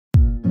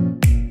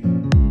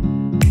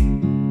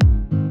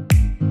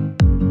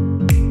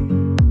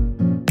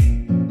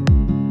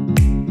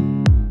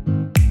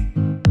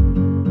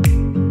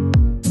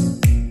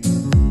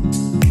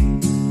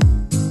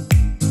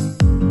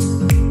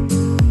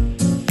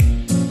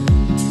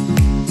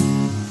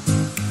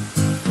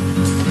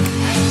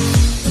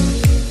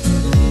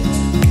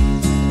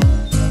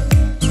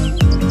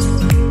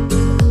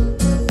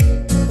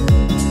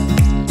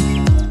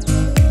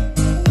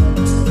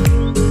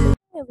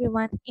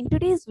everyone. In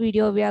today's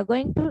video, we are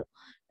going to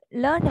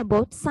learn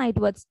about sight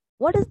words.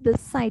 What is this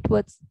sight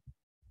words?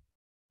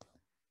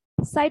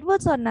 Sight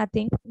words are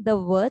nothing, the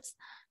words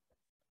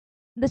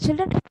the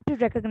children have to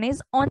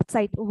recognize on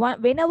sight.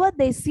 Whenever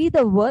they see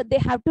the word, they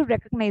have to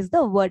recognize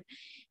the word.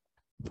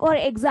 For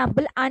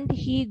example, and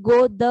he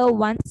go the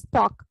one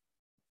stock.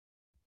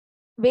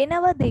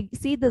 Whenever they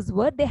see this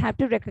word, they have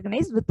to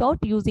recognize without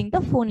using the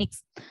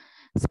phonics.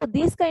 So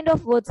these kind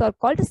of words are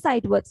called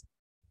sight words.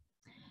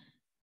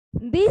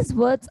 These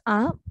words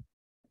are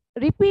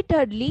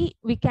repeatedly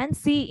we can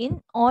see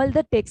in all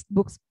the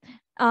textbooks.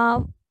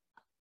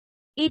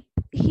 It,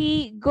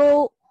 he,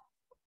 go,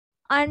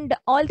 and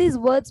all these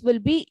words will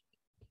be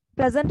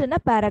present in a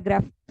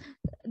paragraph.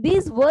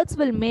 These words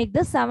will make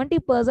the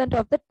 70%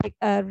 of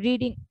the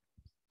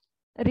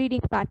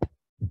reading part.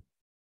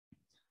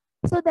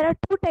 So there are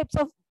two types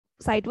of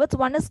sight words.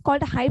 One is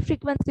called high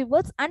frequency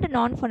words and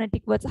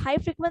non-phonetic words. High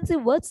frequency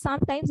words,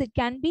 sometimes it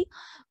can be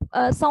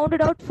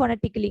sounded out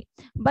phonetically,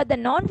 but the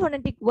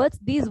non-phonetic words,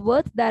 these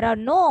words, there are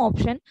no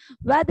option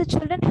where the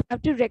children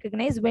have to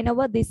recognize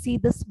whenever they see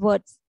these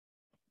words.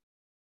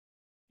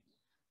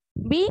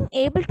 Being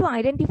able to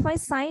identify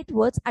sight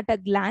words at a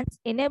glance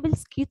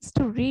enables kids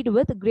to read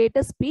with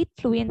greater speed,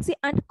 fluency,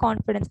 and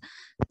confidence.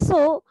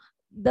 So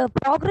the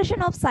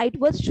progression of sight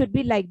words should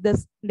be like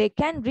this. They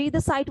can read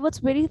the sight words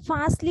very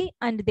fastly,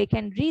 and they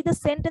can read the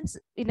sentence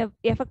in an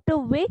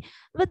effective way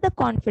with the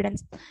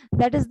confidence.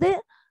 That is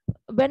the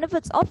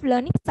benefits of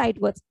learning sight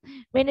words.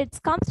 When it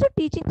comes to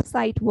teaching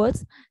sight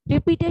words,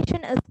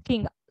 repetition is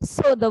king.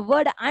 So the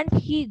word and,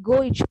 he,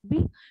 go, it should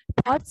be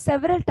taught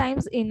several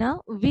times in a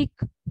week.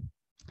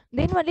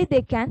 Then only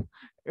they can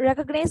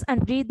recognize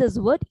and read this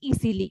word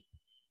easily.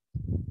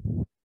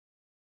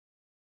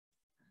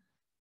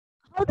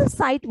 How the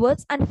sight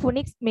words and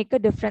phonics make a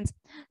difference?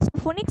 So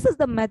phonics is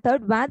the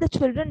method where the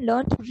children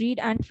learn to read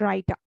and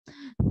write.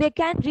 They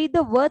can read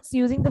the words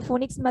using the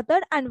phonics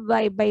method, and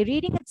by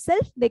reading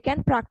itself, they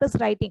can practice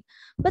writing.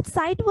 But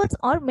sight words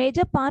are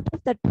major part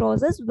of that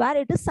process where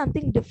it is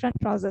something different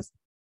process.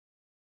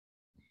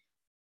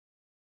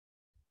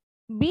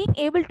 Being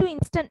able to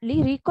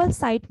instantly recall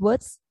sight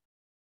words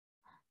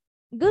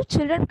give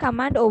children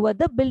command over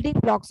the building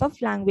blocks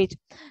of language.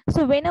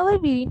 So whenever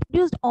we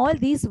introduced all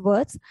these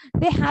words,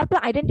 they have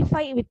to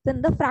identify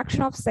within the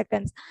fraction of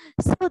seconds.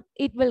 So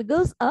it will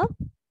give a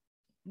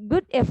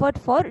good effort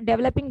for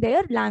developing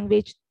their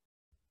language.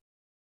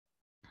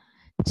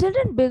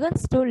 Children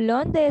begins to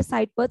learn their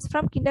sight words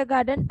from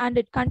kindergarten, and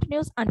it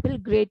continues until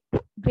grade 2.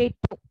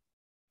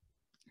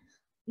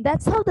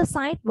 That's how the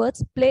sight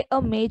words play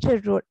a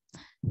major role.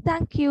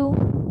 Thank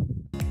you.